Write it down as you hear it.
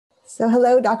So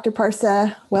hello, Dr.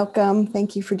 Parsa. Welcome.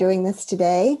 Thank you for doing this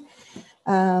today.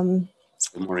 Good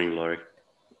morning, Lori.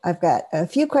 I've got a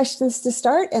few questions to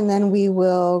start, and then we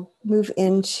will move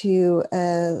into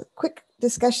a quick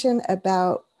discussion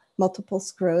about multiple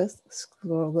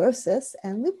sclerosis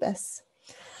and lupus.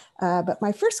 But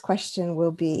my first question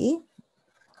will be,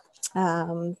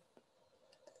 this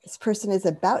person is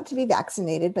about to be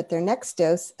vaccinated, but their next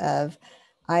dose of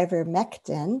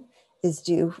Ivermectin is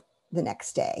due the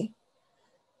next day.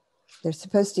 They're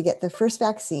supposed to get the first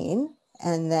vaccine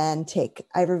and then take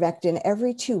ivermectin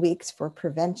every 2 weeks for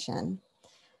prevention.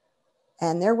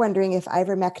 And they're wondering if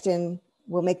ivermectin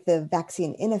will make the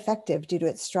vaccine ineffective due to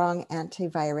its strong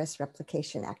antivirus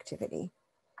replication activity.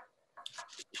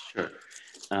 Sure.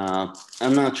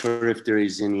 I'm not sure if there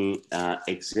is any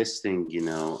existing,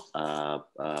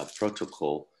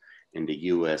 protocol in the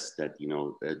U.S. that,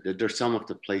 there's some of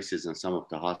the places and some of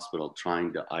the hospitals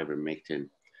trying the ivermectin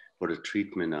for the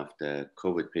treatment of the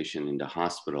COVID patient in the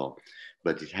hospital,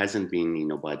 but it hasn't been,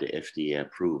 by the FDA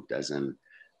approved as an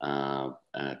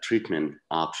treatment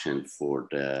option for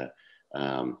the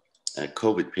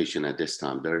COVID patient at this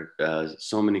time. There are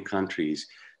so many countries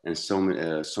and so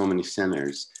many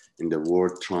centers in the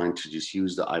world trying to just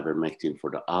use the ivermectin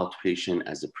for the outpatient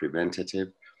as a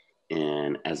preventative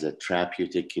and as a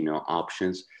therapeutic,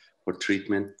 options for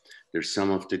treatment. There's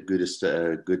some of the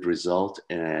good result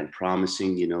and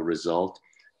promising, result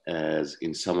as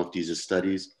in some of these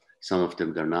studies. Some of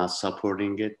them, they're not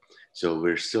supporting it. So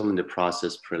we're still in the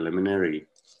process preliminary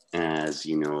as,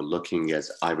 looking at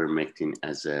ivermectin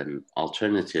as an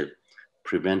alternative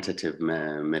preventative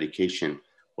medication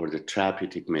or the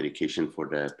therapeutic medication for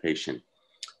the patient.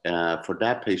 For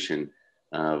that patient,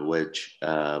 which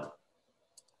the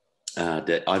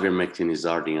ivermectin is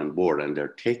already on board and they're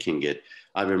taking it.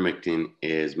 Ivermectin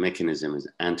mechanism is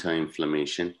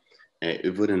anti-inflammation.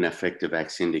 It wouldn't affect the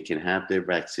vaccine. They can have their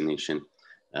vaccination,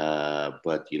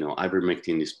 but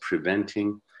ivermectin is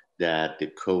preventing that the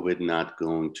COVID not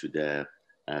going to the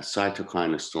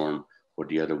cytokine storm, or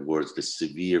the other words, the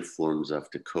severe forms of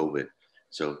the COVID.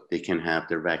 So they can have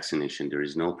their vaccination. There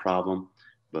is no problem,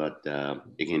 but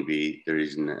it can be, there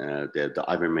is, the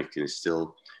ivermectin is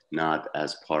still not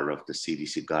as part of the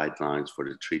CDC guidelines for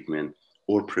the treatment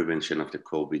or prevention of the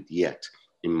COVID yet.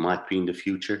 It might be in the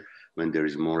future when there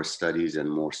is more studies and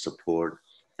more support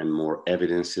and more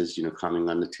evidences, coming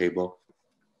on the table.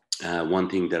 One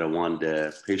thing that I want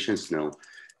the patients to know,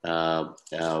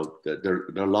 there are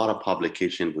a lot of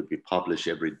publications would be published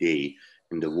every day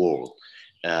in the world.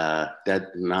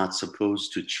 That not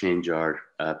supposed to change our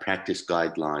practice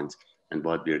guidelines and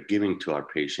what we're giving to our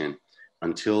patient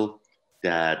until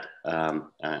that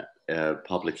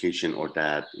publication or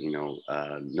that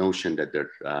notion that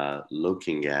they're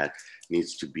looking at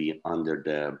needs to be under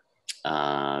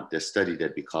the study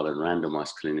that we call a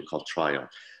randomized clinical trial.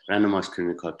 Randomized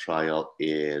clinical trial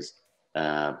is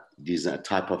these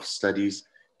type of studies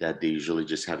that they usually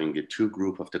just having a two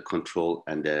group of the control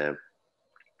and the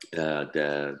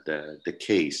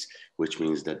case, which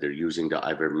means that they're using the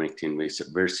ivermectin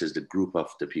versus the group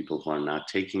of the people who are not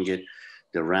taking it.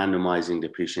 They're randomizing the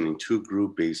patient in two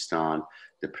groups based on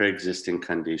the pre-existing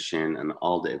condition and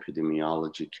all the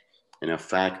epidemiologic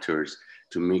factors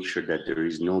to make sure that there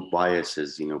is no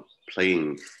biases,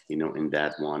 playing, in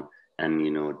that one and,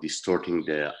 distorting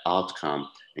the outcome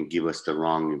and give us the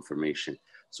wrong information.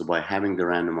 So by having the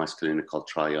randomized clinical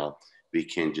trial, we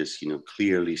can just,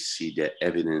 clearly see the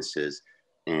evidences,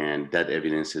 and that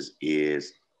evidences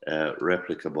is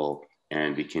replicable,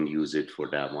 and we can use it for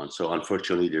that one. So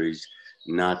unfortunately, there is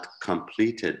not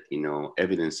completed,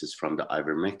 evidences from the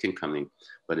ivermectin coming,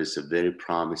 but it's a very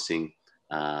promising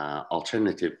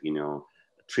alternative,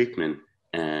 treatment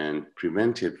and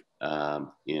preventive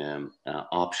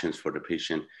options for the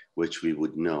patient, which we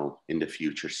would know in the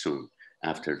future soon.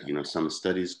 After, some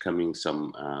studies coming,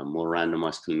 some more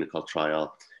randomized clinical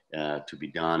trial to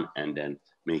be done, and then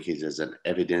make it as an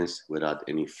evidence without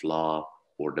any flaw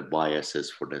or the biases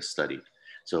for the study.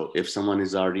 So if someone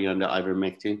is already on the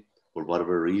ivermectin, for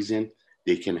whatever reason,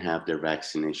 they can have their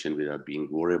vaccination without being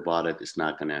worried about it. It's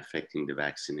not going to affect the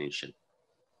vaccination.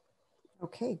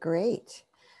 Okay, great.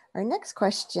 Our next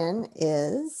question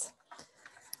is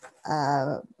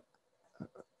from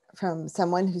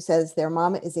someone who says their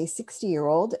mom is a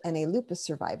 60-year-old and a lupus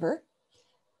survivor.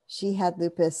 She had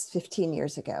lupus 15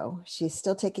 years ago. She's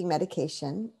still taking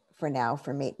medication for now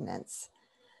for maintenance.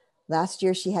 Last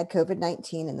year, she had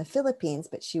COVID-19 in the Philippines,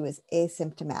 but she was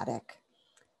asymptomatic.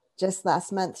 Just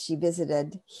last month, she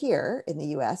visited here in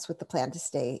the US with the plan to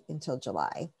stay until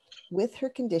July. With her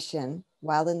condition,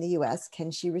 while in the US,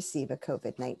 can she receive a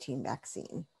COVID-19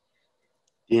 vaccine?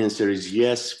 The answer is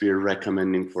yes. We're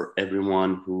recommending for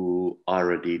everyone who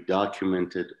already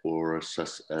documented or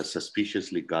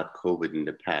suspiciously got COVID in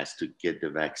the past to get the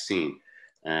vaccine.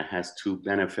 Has two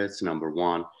benefits. Number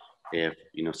one, if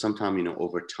sometime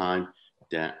over time,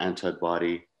 the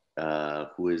antibody,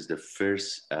 who is the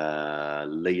first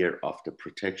layer of the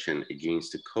protection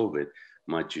against the COVID,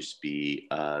 might just be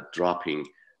dropping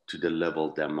to the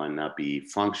level that might not be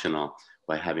functional.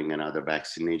 By having another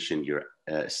vaccination, you're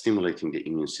stimulating the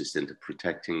immune system to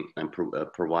protecting and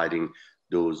providing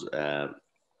those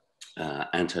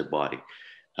antibody.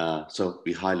 So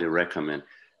we highly recommend.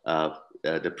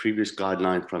 The previous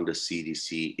guideline from the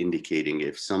CDC indicating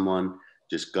if someone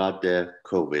just got the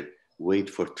COVID, wait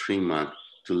for 3 months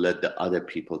to let the other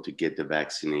people to get the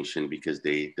vaccination, because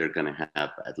they're going to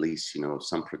have at least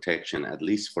some protection, at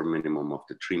least for minimum of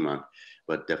the 3 months,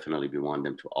 but definitely we want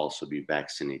them to also be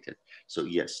vaccinated. So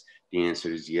yes, the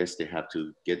answer is yes, they have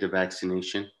to get the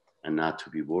vaccination and not to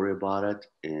be worried about it,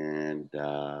 and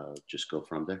just go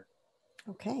from there.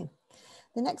 Okay.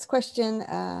 The next question,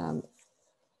 I'm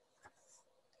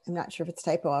not sure if it's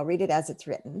typo. I'll read it as it's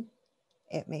written.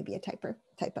 It may be a typo.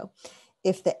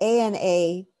 If the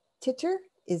ANA titer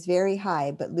is very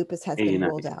high, but lupus has been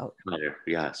rolled out.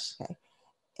 Yes. Okay.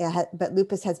 But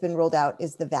lupus has been rolled out.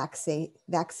 Is the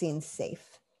vaccine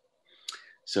safe?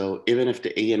 So even if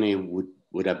the ANA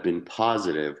would have been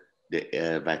positive,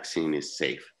 the vaccine is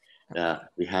safe.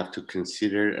 We have to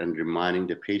consider and reminding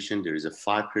the patient there is a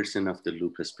 5% of the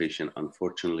lupus patient,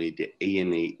 unfortunately, the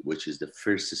ANA, which is the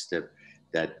first step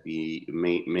that we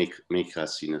may make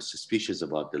us suspicious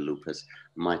about the lupus,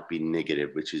 might be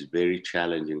negative, which is very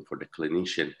challenging for the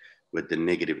clinician with the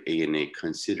negative ANA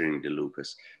considering the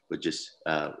lupus. But just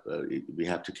we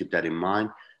have to keep that in mind,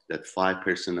 that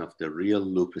 5% of the real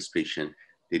lupus patient,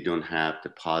 they don't have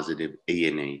the positive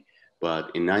ANA.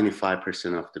 But in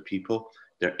 95% of the people,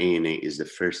 their ANA is the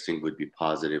first thing would be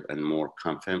positive, and more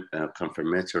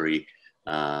confirmatory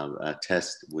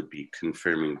test would be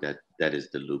confirming that is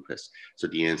the lupus. So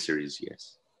the answer is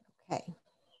yes. Okay.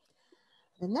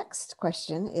 The next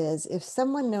question is, if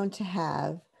someone known to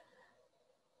have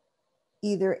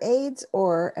either AIDS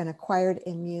or an acquired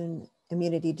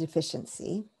immunity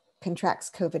deficiency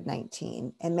contracts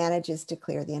COVID-19 and manages to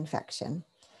clear the infection,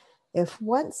 if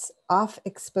once off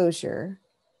exposure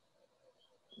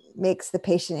makes the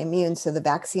patient immune, so the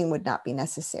vaccine would not be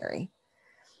necessary?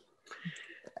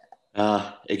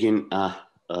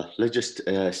 Let's just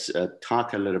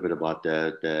talk a little bit about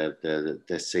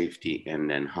the safety, and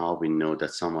then how we know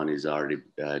that someone is already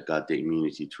got the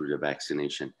immunity through the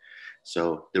vaccination.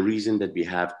 So the reason that we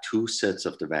have two sets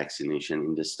of the vaccination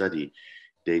in the study,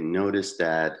 they noticed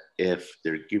that if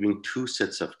they're giving two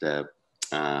sets of the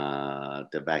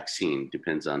vaccine,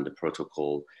 depends on the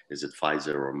protocol, is it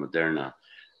Pfizer or Moderna,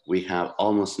 we have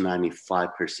almost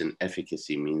 95%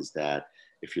 efficacy, means that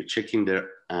if you're checking their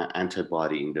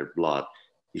antibody in their blood,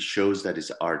 it shows that it's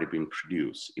already been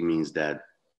produced. It means that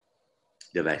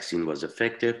the vaccine was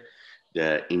effective,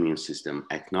 the immune system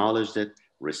acknowledged it,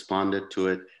 responded to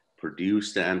it,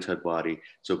 produced the antibody.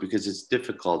 So because it's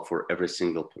difficult for every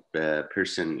single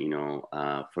person,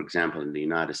 for example, in the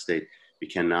United States, we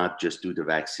cannot just do the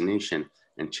vaccination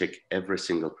and check every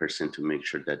single person to make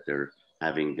sure that they're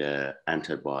having the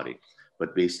antibody.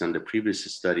 But based on the previous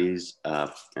studies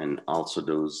and also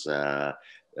those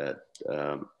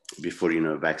before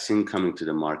vaccine coming to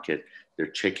the market, they're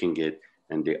checking it,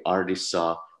 and they already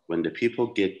saw when the people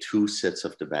get two sets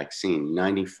of the vaccine,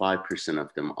 95%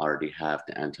 of them already have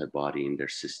the antibody in their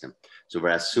system. So we're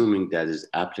assuming that is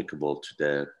applicable to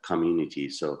the community.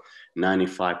 So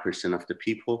 95% of the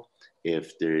people,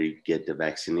 if they get the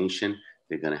vaccination,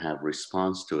 they're going to have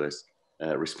response to it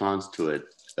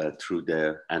through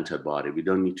the antibody. We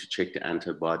don't need to check the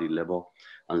antibody level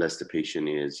unless the patient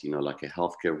is, like a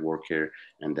healthcare worker,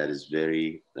 and that is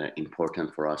very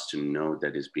important for us to know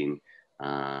that it's been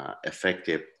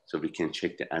effective, so we can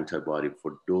check the antibody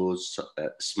for those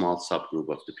small subgroup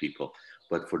of the people.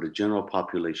 But for the general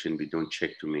population, we don't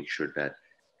check to make sure that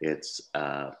it's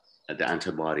the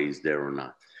antibody is there or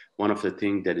not. One of the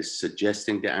things that is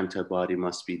suggesting the antibody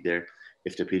must be there,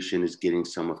 if the patient is getting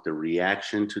some of the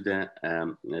reaction to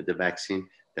the vaccine,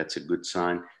 that's a good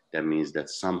sign. That means that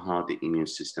somehow the immune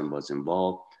system was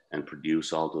involved and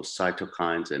produced all those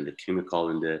cytokines and the chemical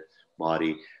in the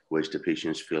body, which the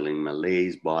patient is feeling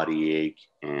malaise, body ache,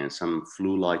 and some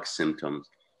flu-like symptoms,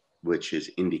 which is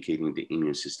indicating the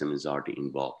immune system is already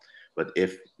involved. But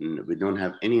if we don't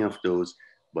have any of those,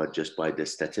 but just by the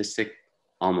statistic,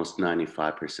 almost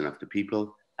 95% of the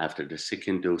people after the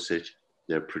second dosage,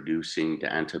 they're producing the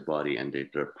antibody and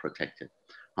they're protected.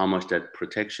 How much that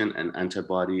protection and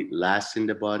antibody lasts in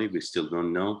the body, we still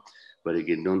don't know. But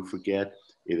again, don't forget,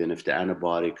 even if the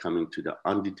antibody coming to the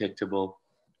undetectable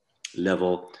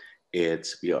level,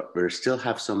 we still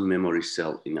have some memory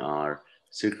cell in our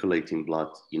circulating blood,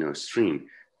 stream,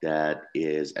 that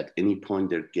is at any point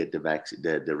they get the vaccine,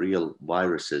 the real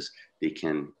viruses, they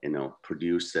can,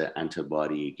 produce the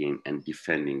antibody again and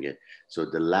defending it. So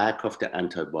the lack of the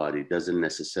antibody doesn't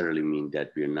necessarily mean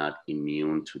that we're not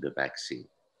immune to the vaccine.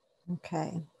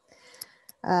 Okay.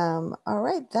 All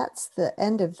right, that's the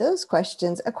end of those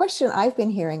questions. A question I've been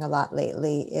hearing a lot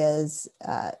lately is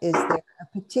there a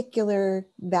particular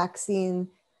vaccine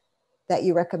that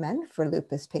you recommend for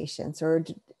lupus patients, or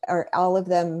are all of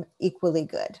them equally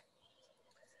good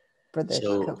for the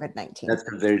COVID-19? That's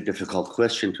a very difficult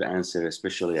question to answer,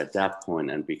 especially at that point.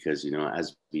 And because,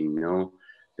 as we know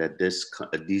that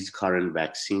these current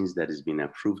vaccines that has been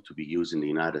approved to be used in the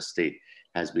United States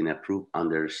has been approved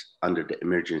under the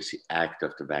Emergency Act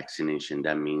of the vaccination.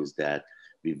 That means that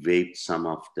we waived some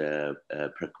of the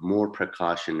more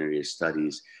precautionary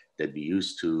studies that we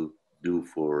used to do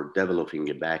for developing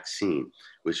a vaccine,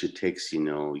 which it takes,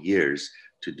 years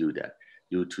to do that,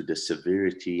 due to the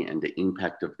severity and the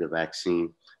impact of the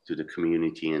vaccine to the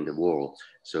community and the world.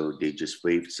 So they just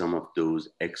waived some of those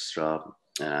extra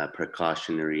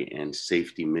precautionary and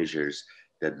safety measures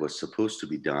that was supposed to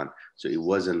be done. So it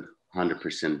wasn't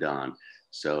 100% done.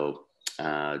 So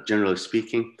generally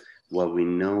speaking, what we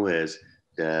know is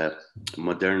the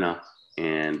Moderna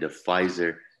and the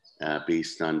Pfizer,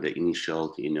 based on the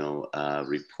initial,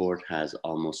 report, has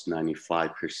almost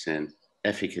 95%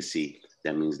 efficacy.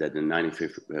 That means that the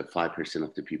 95%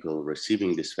 of the people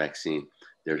receiving this vaccine,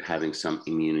 they're having some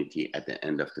immunity at the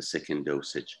end of the second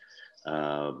dosage.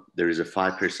 There is a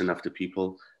 5% of the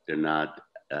people, they're not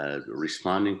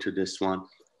responding to this one,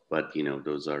 but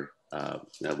those are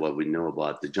what we know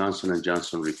about. The Johnson &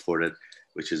 Johnson reported,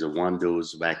 which is a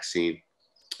one-dose vaccine,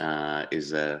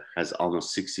 has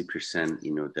almost 60%,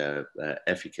 the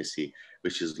efficacy,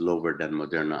 which is lower than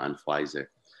Moderna and Pfizer.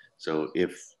 So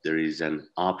if there is an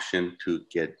option to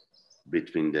get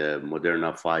between the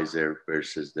Moderna Pfizer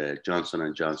versus the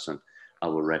Johnson & Johnson, I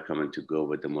would recommend to go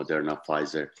with the Moderna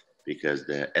Pfizer, because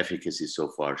the efficacy so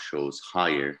far shows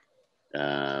higher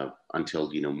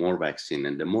until more vaccine,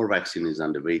 and the more vaccine is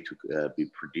on the way to be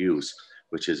produced,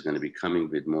 which is going to be coming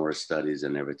with more studies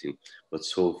and everything. But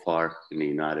so far in the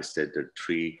United States, there are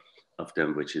 3 of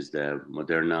them, which is the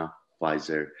Moderna,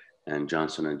 Pfizer, and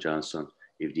Johnson & Johnson.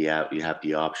 If you have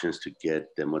the options to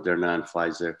get the Moderna and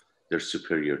Pfizer, they're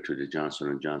superior to the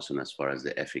Johnson & Johnson as far as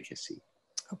the efficacy.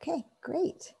 Okay,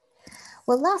 great.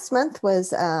 Well, last month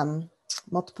was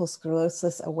Multiple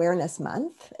Sclerosis Awareness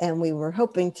Month, and we were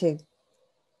hoping to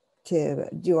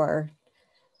do our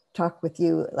talk with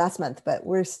you last month, but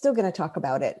we're still going to talk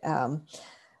about it.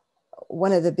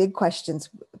 One of the big questions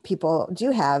people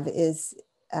do have is,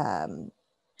 can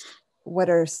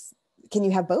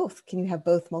you have both? Can you have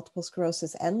both multiple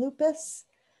sclerosis and lupus?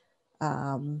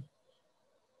 Because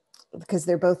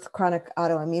they're both chronic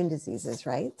autoimmune diseases,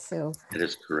 right? So that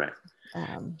is correct.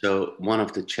 So one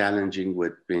of the challenging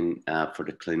for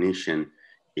the clinician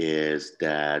is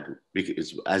that,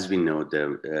 because as we know,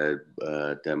 the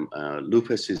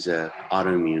lupus is an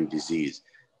autoimmune disease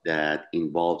that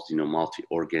involves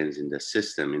multi-organs in the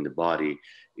system, in the body,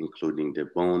 including the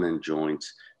bone and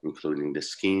joints, including the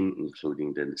skin,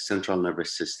 including the central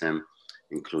nervous system,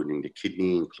 including the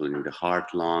kidney, including the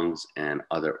heart, lungs, and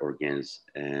other organs.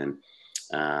 And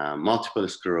multiple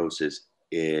sclerosis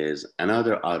is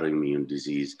another autoimmune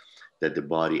disease that the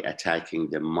body attacking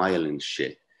the myelin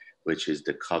sheath, which is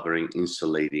the covering,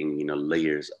 insulating,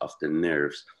 layers of the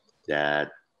nerves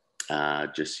that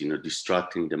just,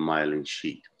 destructing the myelin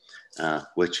sheath,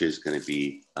 which is going to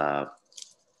be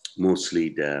mostly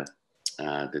the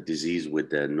disease with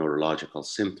the neurological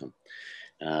symptom.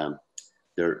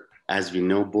 As we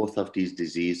know, both of these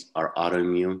diseases are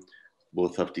autoimmune.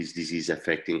 Both of these diseases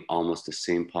affecting almost the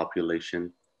same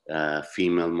population,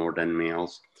 female more than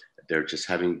males. They're just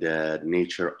having the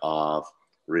nature of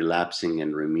relapsing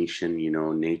and remission,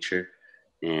 nature,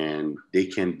 and they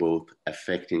can both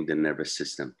affecting the nervous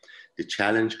system. The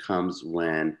challenge comes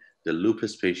when the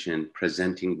lupus patient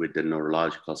presenting with the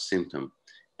neurological symptom,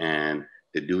 and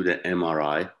they do the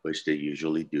MRI, which they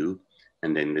usually do,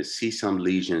 and then they see some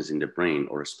lesions in the brain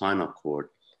or spinal cord,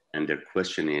 and their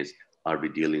question is, are we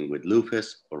dealing with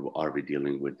lupus or are we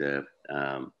dealing with the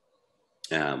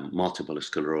multiple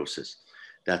sclerosis?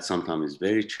 That sometimes is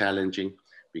very challenging,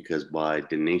 because by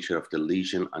the nature of the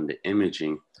lesion and the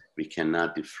imaging, we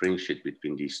cannot differentiate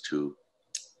between these two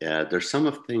there's some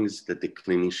of things that the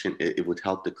clinician, it would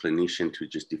help the clinician to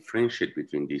just differentiate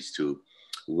between these two.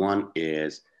 One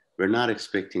is we're not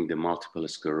expecting the multiple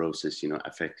sclerosis,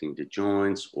 affecting the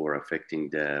joints or affecting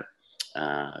the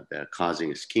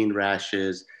causing skin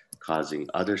rashes, causing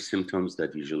other symptoms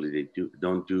that usually they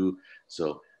don't do.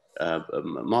 So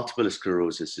multiple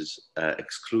sclerosis is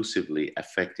exclusively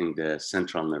affecting the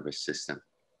central nervous system.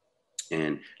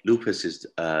 And lupus is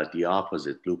the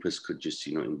opposite. Lupus could just,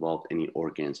 involve any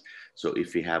organs. So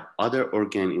if we have other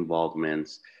organ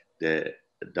involvements, the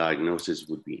diagnosis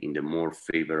would be in the more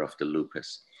favor of the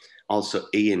lupus. Also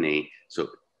ANA, so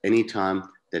anytime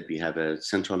that we have a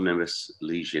central nervous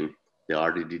lesion, they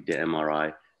already did the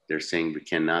MRI, they're saying we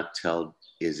cannot tell,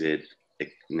 is it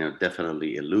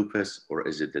definitely a lupus or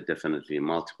is it definitely a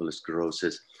multiple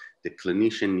sclerosis? The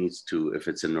clinician needs to, if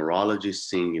it's a neurologist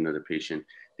seeing, the patient,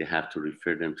 they have to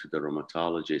refer them to the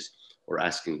rheumatologist or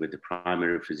asking with the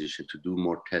primary physician to do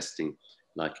more testing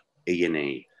like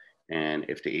ANA. And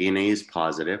if the ANA is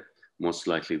positive, most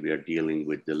likely we are dealing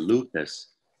with the lupus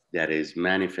that is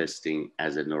manifesting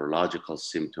as a neurological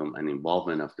symptom and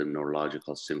involvement of the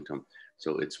neurological symptom.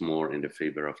 So it's more in the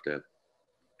favor of the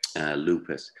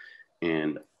lupus.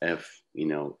 And if,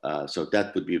 so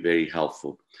that would be very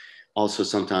helpful. Also,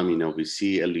 sometimes, we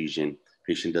see a lesion,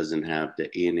 patient doesn't have the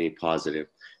ANA positive.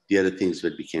 The other things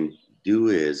that we can do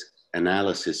is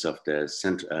analysis of the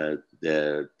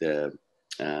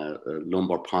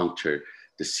lumbar puncture,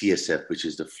 the CSF, which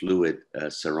is the fluid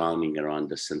surrounding around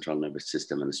the central nervous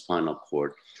system and the spinal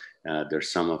cord.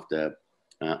 There's some of the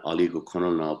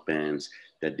oligochondral bands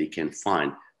that they can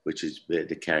find, which is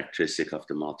the characteristic of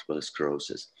the multiple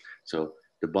sclerosis. So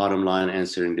the bottom line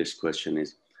answering this question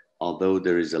is, although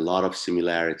there is a lot of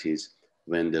similarities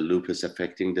when the lupus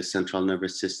affecting the central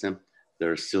nervous system,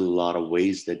 there are still a lot of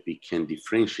ways that we can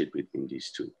differentiate between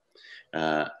these two.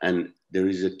 And there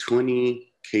is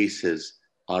 20 cases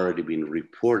already been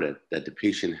reported that the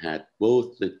patient had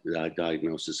both the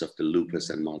diagnosis of the lupus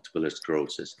and multiple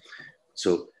sclerosis.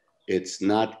 So it's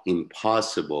not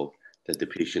impossible that the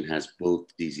patient has both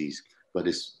disease, but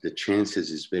the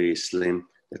chances is very slim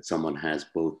that someone has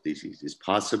both diseases. It's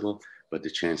possible, but the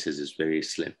chances is very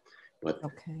slim. But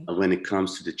when it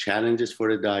comes to the challenges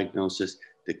for the diagnosis,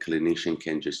 the clinician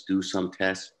can just do some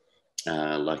tests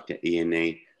like the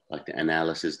ANA, like the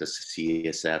analysis, the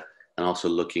CSF, and also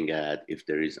looking at if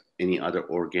there is any other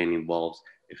organ involved.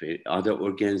 If other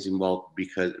organs involved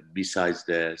because besides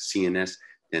the CNS,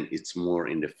 then it's more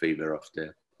in the favor of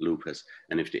the lupus.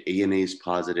 And if the ANA is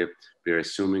positive, we're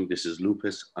assuming this is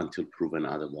lupus until proven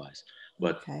otherwise.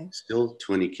 But still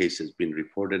 20 cases been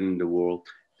reported in the world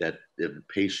that the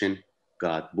patient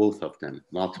got both of them,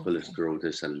 multiple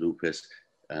sclerosis and lupus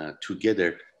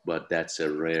together, but that's a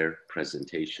rare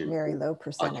presentation. Very low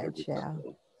percentage, yeah.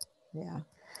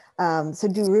 So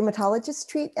do rheumatologists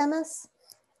treat MS?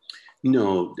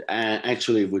 No,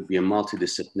 actually it would be a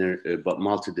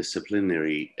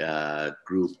multidisciplinary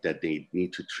group that they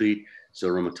need to treat. So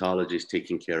rheumatologists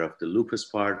taking care of the lupus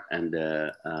part and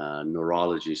the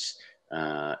neurologist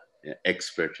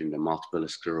expert in the multiple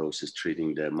sclerosis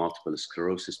treating the multiple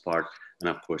sclerosis part. And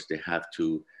of course they have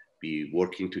to be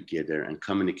working together and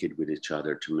communicate with each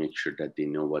other to make sure that they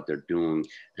know what they're doing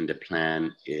and the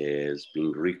plan is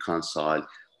being reconciled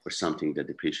for something that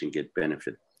the patient get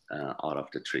benefit out of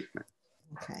the treatment.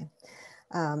 Okay.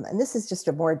 And this is just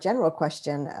a more general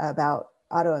question about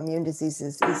autoimmune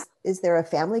diseases. Is there a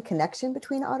family connection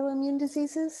between autoimmune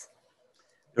diseases?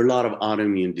 There are a lot of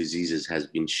autoimmune diseases has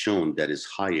been shown that is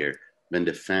higher when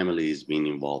the family is being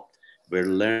involved. We're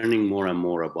learning more and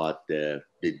more about the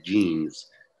genes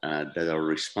that are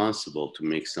responsible to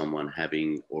make someone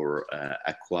having or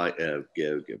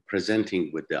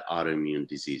presenting with the autoimmune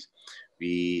disease.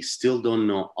 We still don't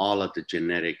know all of the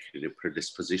genetic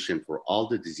predisposition for all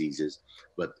the diseases,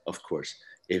 but of course,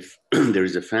 if there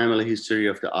is a family history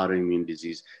of the autoimmune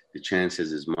disease, the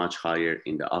chances is much higher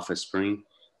in the offspring,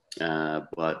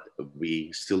 but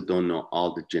we still don't know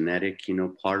all the genetic,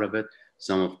 part of it.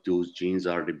 Some of those genes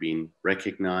are already being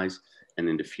recognized, and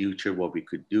in the future, what we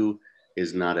could do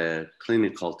is not a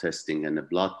clinical testing and a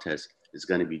blood test. It's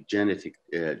going to be genetic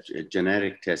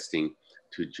testing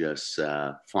to just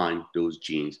find those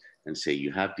genes and say,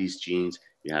 you have these genes,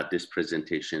 you have this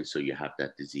presentation, so you have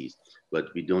that disease. But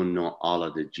we don't know all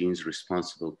of the genes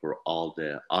responsible for all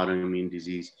the autoimmune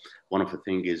disease. One of the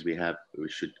things is we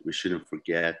shouldn't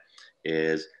forget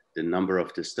is the number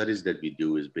of the studies that we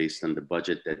do is based on the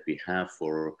budget that we have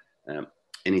for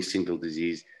any single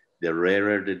disease. The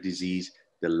rarer the disease,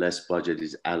 the less budget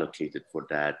is allocated for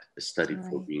that study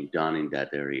for being done in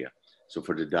that area. So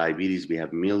for the diabetes, we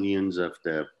have millions of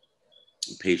the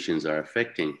patients are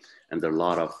affecting, and there are a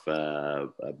lot of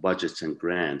budgets and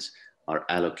grants are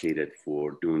allocated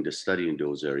for doing the study in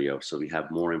those areas. So we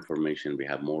have more information, we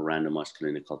have more randomized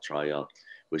clinical trial,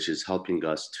 which is helping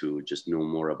us to just know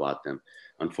more about them.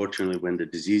 Unfortunately, when the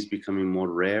disease becoming more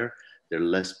rare, there's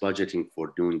less budgeting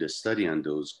for doing the study on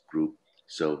those group.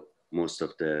 So most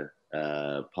of the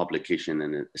publication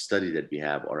and study that we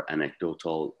have are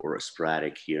anecdotal or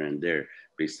sporadic here and there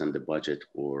based on the budget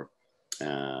or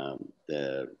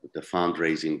the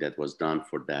fundraising that was done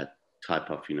for that type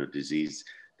of disease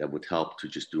that would help to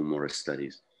just do more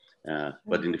studies.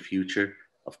 But in the future,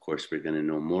 of course, we're going to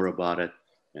know more about it.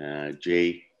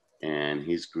 Jay and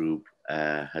his group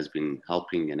has been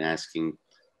helping and asking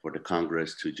for the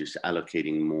Congress to just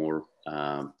allocating more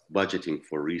budgeting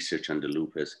for research on the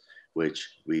lupus,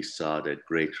 which we saw the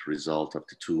great result of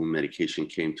the 2 medication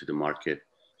came to the market,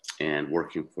 and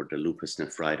working for the lupus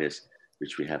nephritis,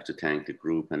 which we have to thank the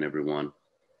group and everyone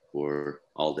for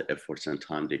all the efforts and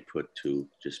time they put to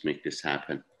just make this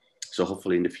happen. So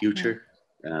hopefully in the future,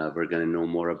 we're going to know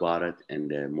more about it,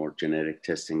 and more genetic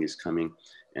testing is coming.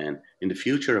 And in the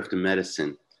future of the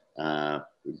medicine,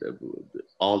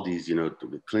 all these,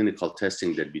 the clinical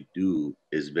testing that we do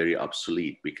is very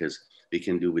obsolete, because we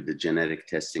can do with the genetic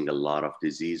testing, a lot of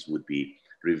disease would be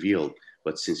revealed.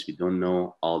 But since we don't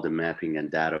know all the mapping and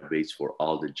database for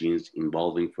all the genes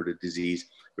involving for the disease,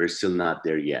 we're still not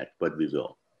there yet, but we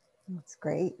will. That's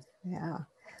great. Yeah.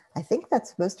 I think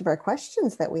that's most of our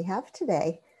questions that we have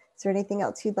today. Is there anything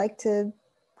else you'd like to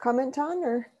comment on,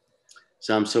 or?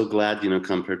 So I'm so glad,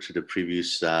 compared to the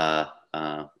previous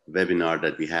webinar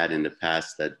that we had in the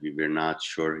past, that we were not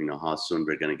sure, how soon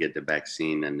we're going to get the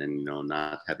vaccine, and then,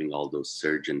 not having all those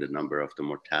surge in the number of the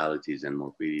mortalities and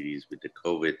morbidities with the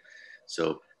COVID.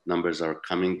 So numbers are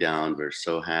coming down. We're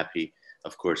so happy.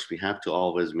 Of course, we have to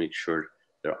always make sure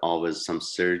there are always some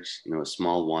surge, a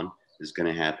small one is going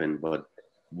to happen. But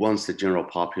once the general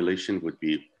population would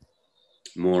be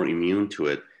more immune to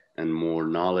it, and more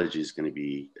knowledge is going to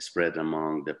be spread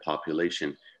among the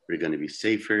population, we're going to be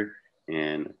safer.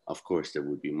 And of course, there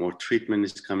would be more treatment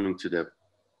is coming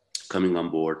on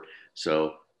board.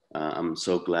 So I'm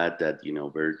so glad that,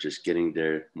 we're just getting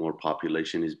there. More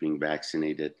population is being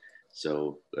vaccinated.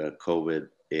 So COVID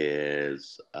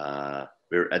is,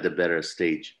 we're at a better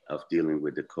stage of dealing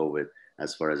with the COVID,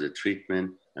 as far as the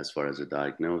treatment, as far as the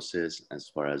diagnosis, as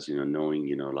far as,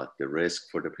 knowing, like the risk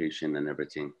for the patient and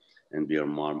everything. And we are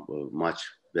much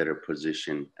better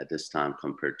position at this time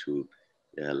compared to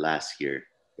last year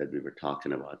that we were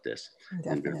talking about this.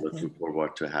 Definitely. And we're looking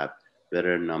forward to have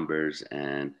better numbers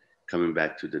and coming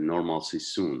back to the normalcy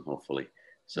soon, hopefully.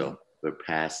 So we're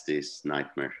past this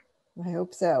nightmare. I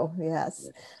hope so, yes.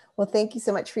 Well, thank you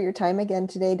so much for your time again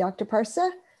today, Dr. Parsa.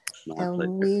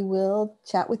 And we will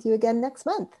chat with you again next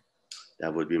month.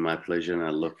 That would be my pleasure, and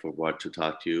I look forward to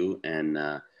talk to you. And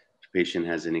if the patient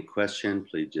has any question,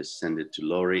 please just send it to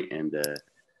Lori and the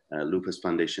Lupus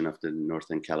Foundation of the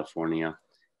Northern California,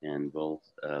 and we'll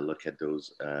look at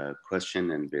those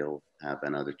questions, and we'll have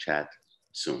another chat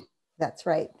soon. That's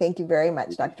right. Thank you very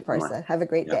much, Dr. Parsa. Have a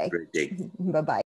great day. Have a great day. Bye-bye.